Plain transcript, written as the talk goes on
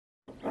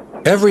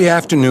Every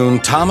afternoon,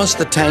 Thomas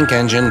the Tank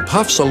Engine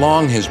puffs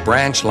along his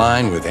branch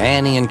line with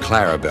Annie and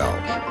Clarabelle.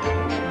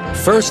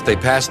 First, they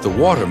pass the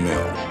water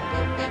mill.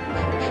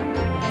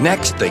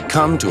 Next, they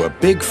come to a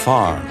big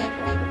farm.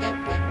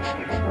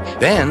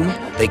 Then,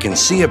 they can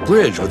see a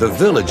bridge with a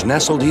village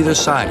nestled either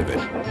side of it.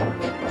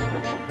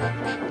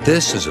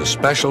 This is a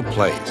special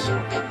place.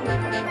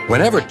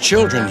 Whenever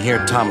children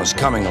hear Thomas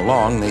coming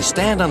along, they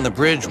stand on the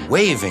bridge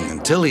waving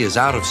until he is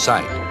out of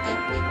sight.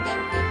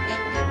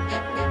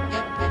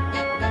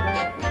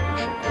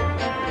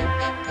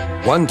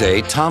 One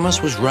day, Thomas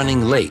was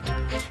running late.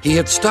 He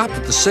had stopped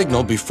at the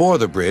signal before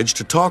the bridge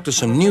to talk to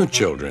some new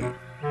children.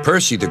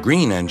 Percy the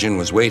Green Engine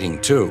was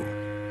waiting too.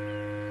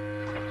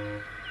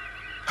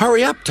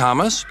 "Hurry up,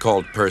 Thomas,"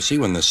 called Percy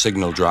when the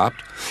signal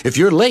dropped. "If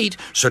you're late,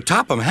 Sir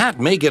Topham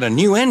Hatt may get a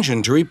new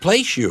engine to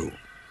replace you."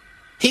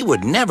 He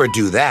would never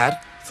do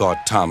that,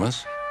 thought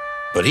Thomas,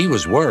 but he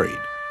was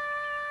worried.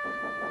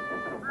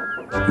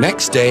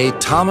 Next day,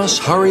 Thomas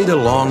hurried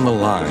along the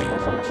line.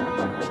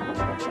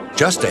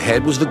 Just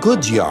ahead was the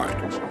goods yard.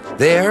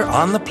 There,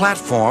 on the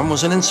platform,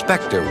 was an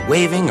inspector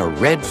waving a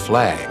red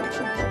flag.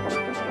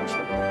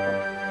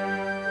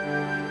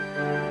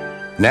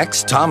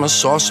 Next, Thomas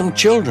saw some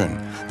children.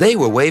 They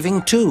were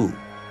waving too.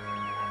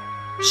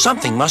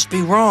 Something must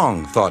be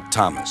wrong, thought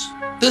Thomas.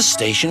 This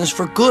station is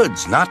for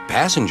goods, not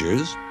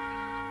passengers.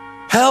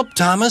 "Help,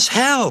 Thomas,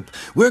 help!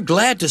 We're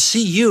glad to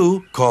see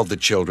you," called the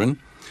children.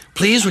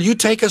 "Please, will you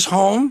take us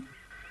home?"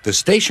 The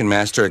station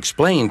master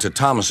explained to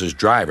Thomas's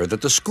driver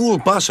that the school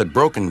bus had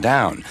broken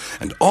down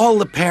and all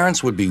the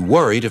parents would be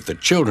worried if the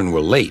children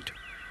were late.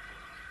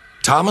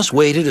 Thomas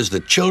waited as the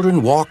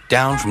children walked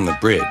down from the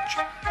bridge.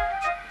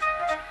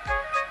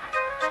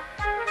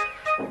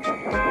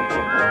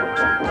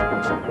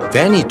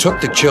 Then he took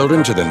the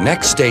children to the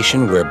next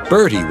station where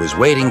Bertie was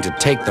waiting to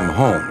take them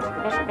home.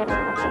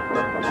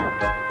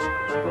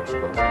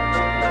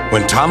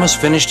 When Thomas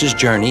finished his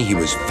journey, he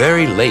was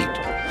very late.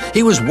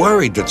 He was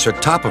worried that Sir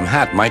Topham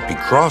Hatt might be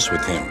cross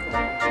with him.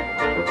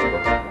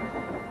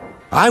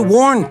 "I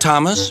warned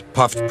Thomas,"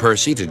 puffed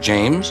Percy to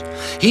James.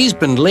 "He's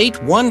been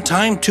late one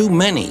time too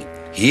many.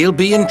 He'll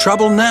be in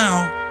trouble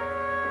now."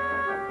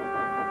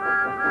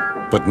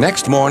 But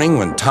next morning,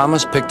 when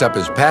Thomas picked up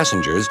his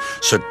passengers,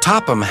 Sir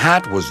Topham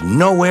Hatt was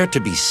nowhere to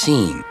be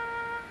seen.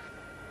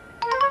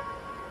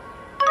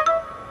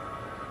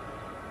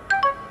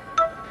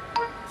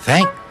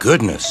 "Thank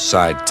goodness,"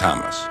 sighed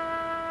Thomas.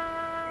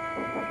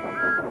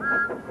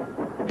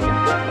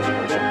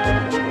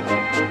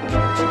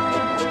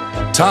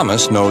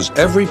 Thomas knows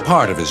every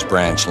part of his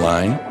branch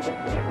line.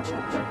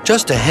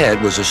 Just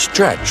ahead was a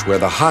stretch where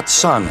the hot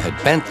sun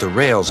had bent the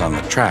rails on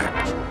the track.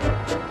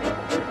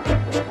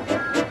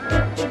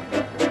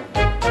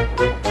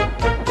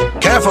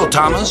 "Careful,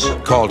 Thomas,"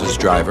 called his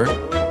driver,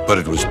 but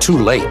it was too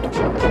late.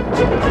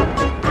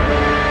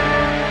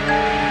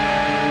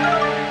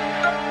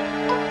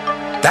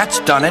 "That's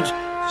done it,"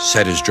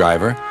 said his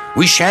driver.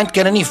 "We shan't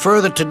get any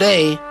further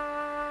today."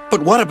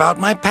 "But what about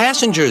my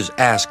passengers?"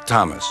 asked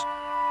Thomas.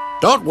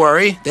 "Don't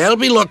worry, they'll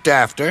be looked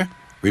after,"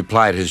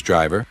 replied his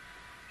driver.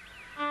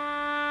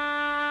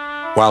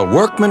 While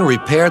workmen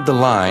repaired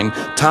the line,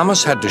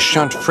 Thomas had to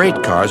shunt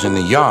freight cars in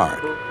the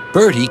yard.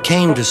 Bertie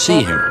came to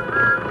see him.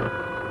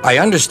 "I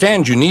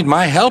understand you need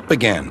my help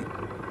again."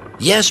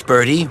 "Yes,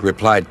 Bertie,"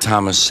 replied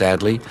Thomas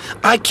sadly.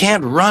 "I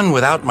can't run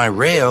without my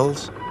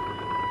rails."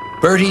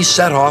 Bertie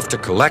set off to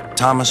collect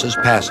Thomas's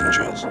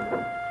passengers.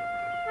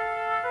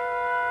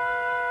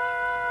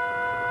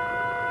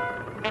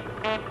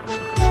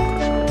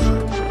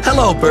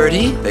 "Hello,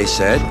 Bertie," they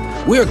said.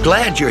 "We're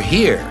glad you're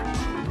here."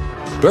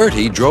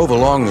 Bertie drove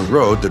along the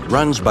road that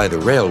runs by the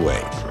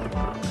railway.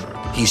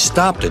 He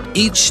stopped at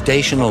each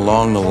station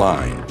along the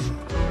line.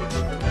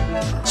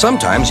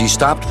 Sometimes he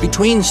stopped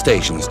between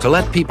stations to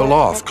let people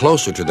off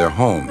closer to their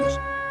homes.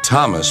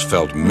 Thomas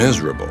felt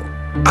miserable.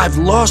 "I've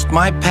lost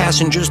my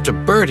passengers to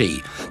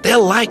Bertie.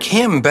 They'll like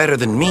him better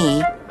than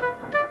me."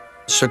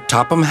 Sir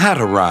Topham Hatt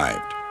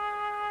arrived.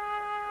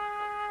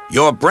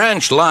 "Your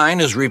branch line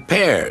is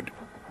repaired.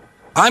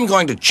 I'm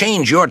going to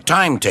change your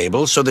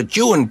timetable so that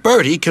you and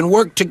Bertie can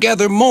work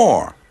together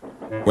more."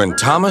 When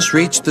Thomas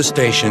reached the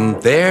station,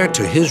 there,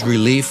 to his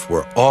relief,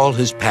 were all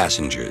his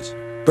passengers.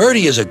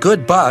 "Bertie is a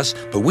good bus,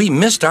 but we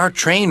missed our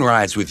train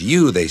rides with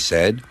you," they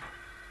said.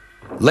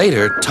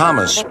 Later,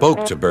 Thomas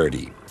spoke to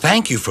Bertie.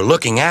 "Thank you for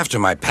looking after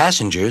my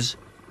passengers."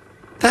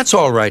 "That's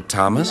all right,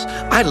 Thomas.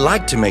 I'd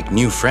like to make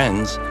new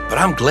friends, but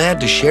I'm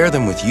glad to share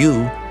them with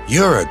you."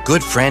 "You're a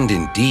good friend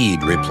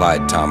indeed,"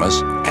 replied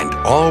Thomas, "and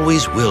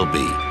always will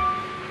be."